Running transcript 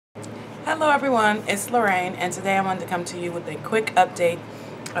Hello everyone, it's Lorraine, and today I wanted to come to you with a quick update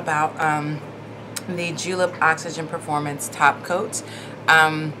about the Julep Oxygen Performance Top Coat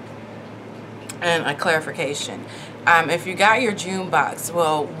and a clarification. If you got your June box,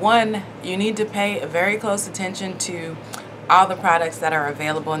 well, one, you need to pay very close attention to all the products that are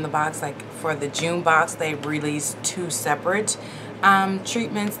available in the box. Like for the June box, they released two separate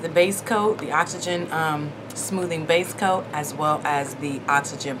treatments: the base coat, the oxygen smoothing base coat, as well as the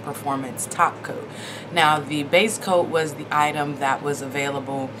oxygen performance top coat. Now the base coat was the item that was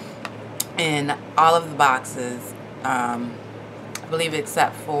available in all of the boxes, I believe,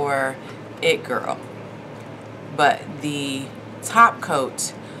 except for It Girl. But the top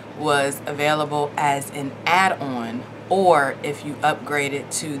coat was available as an add-on, or if you upgrade it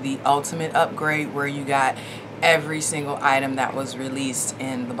to the ultimate upgrade, where you got every single item that was released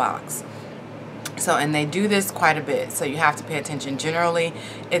in the box. So, and they do this quite a bit, so you have to pay attention. Generally,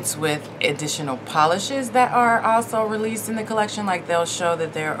 it's with additional polishes that are also released in the collection. Like they'll show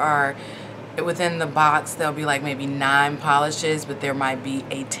that there are, within the box, there'll be like maybe 9 polishes, but there might be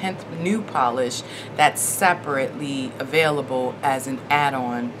a 10th new polish that's separately available as an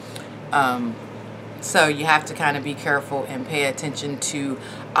add-on. So you have to kind of be careful and pay attention to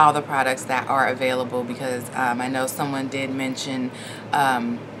all the products that are available, because I know someone did mention,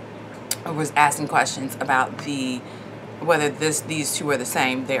 was asking questions about whether these two are the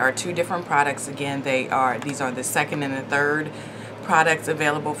same. They are two different products. Again, these are the second and the third products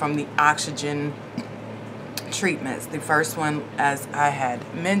available from the oxygen treatments. The first one, as I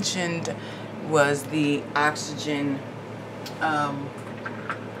had mentioned, was the oxygen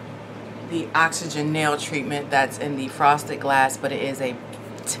nail treatment that's in the frosted glass, but it is a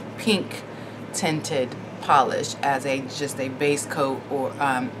pink tinted polish as just a base coat, or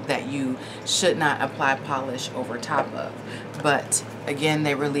that you should not apply polish over top of. But again,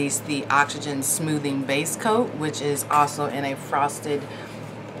 they released the oxygen smoothing base coat, which is also in a frosted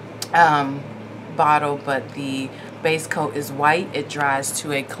bottle, but the base coat is white. It dries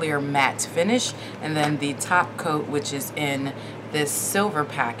to a clear matte finish, and then the top coat, which is in this silver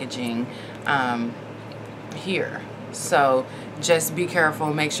packaging here. So just be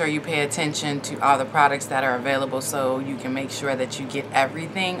careful, make sure you pay attention to all the products that are available, so you can make sure that you get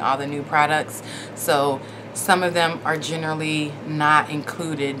everything, all the new products. So some of them are generally not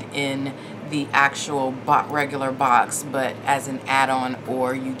included in the actual regular box, but as an add-on,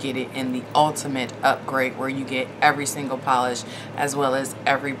 or you get it in the ultimate upgrade, where you get every single polish as well as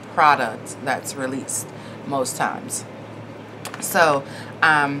every product that's released most times. So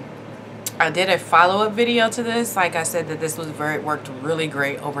I did a follow-up video to this. Like I said, that this worked really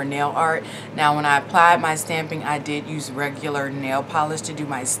great over nail art. Now, when I applied my stamping, I did use regular nail polish to do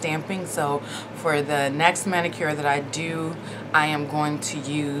my stamping. So for the next manicure that I do, I am going to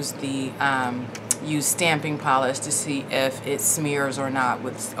use the use stamping polish to see if it smears or not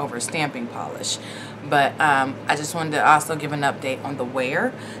over stamping polish. But I just wanted to also give an update on the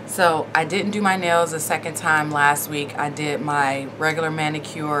wear. So I didn't do my nails a second time last week. I did my regular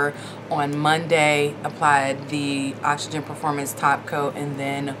manicure on Monday, applied the Oxygen Performance Top Coat, and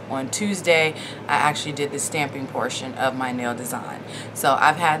then on Tuesday I actually did the stamping portion of my nail design. So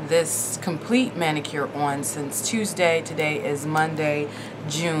I've had this complete manicure on since Tuesday. Today is Monday,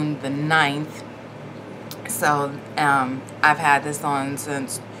 June the 9th. So I've had this on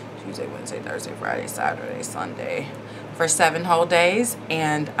since Tuesday, Wednesday, Thursday, Friday, Saturday, Sunday, for 7 whole days,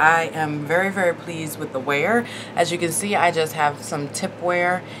 and I am very, very pleased with the wear. As you can see, I just have some tip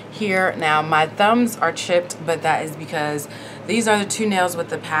wear here. Now my thumbs are chipped, but that is because these are the 2 nails with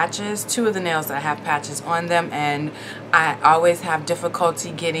the patches, 2 of the nails that have patches on them, and I always have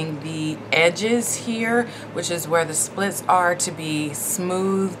difficulty getting the edges here, which is where the splits are, to be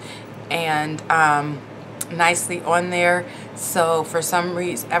smooth and nicely on there. So for some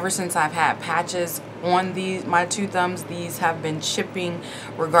reason, ever since I've had patches on my 2 thumbs, these have been chipping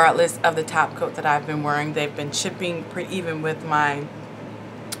regardless of the top coat that I've been wearing. They've been chipping even with my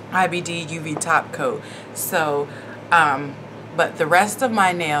IBD UV top coat. So but the rest of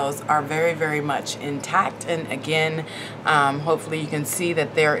my nails are very, very much intact. And again, hopefully you can see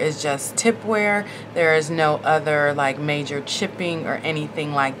that there is just tip wear. There is no other like major chipping or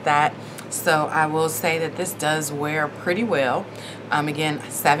anything like that. So I will say that this does wear pretty well. Again,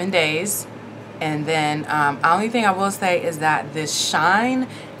 7 days. And then only thing I will say is that this shine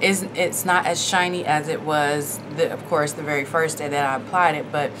it's not as shiny as it was, of course, the very first day that I applied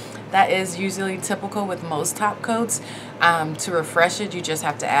it, but that is usually typical with most top coats. To refresh it, you just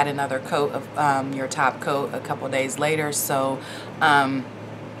have to add another coat of your top coat a couple days later. So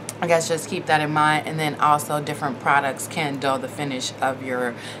I guess just keep that in mind. And then also different products can dull the finish of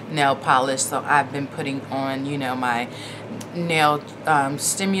your nail polish. So I've been putting on, you know, my nail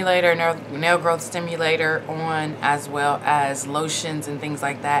stimulator, nail growth stimulator on, as well as lotions and things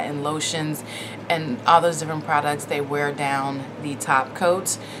like that. And lotions and all those different products, they wear down the top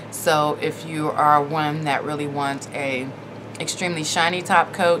coat. So if you are one that really wants a extremely shiny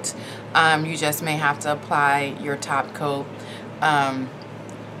top coat, you just may have to apply your top coat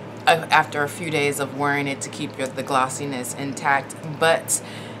after a few days of wearing it to keep the glossiness intact. But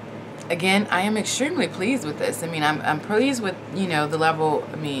again, I am extremely pleased with this. I mean, I'm pleased with, you know, the level,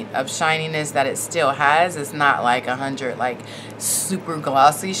 I mean, of shininess that it still has. It's not like 100 like super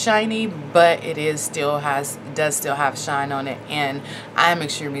glossy shiny, but it is still does still have shine on it, and I'm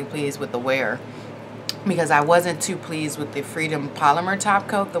extremely pleased with the wear, because I wasn't too pleased with the Freedom Polymer top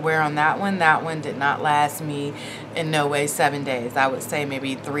coat. The wear on that one did not last me in no way 7 days. I would say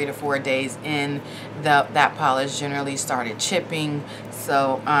maybe 3 to 4 days in, that polish generally started chipping.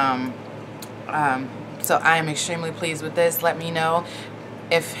 So so I am extremely pleased with this. Let me know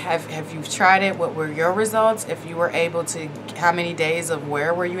if have you tried it, what were your results, if you were able to, how many days of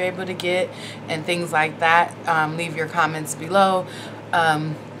wear were you able to get, and things like that. Leave your comments below.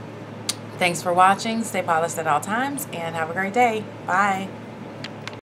 Thanks for watching. Stay polished at all times and have a great day. Bye.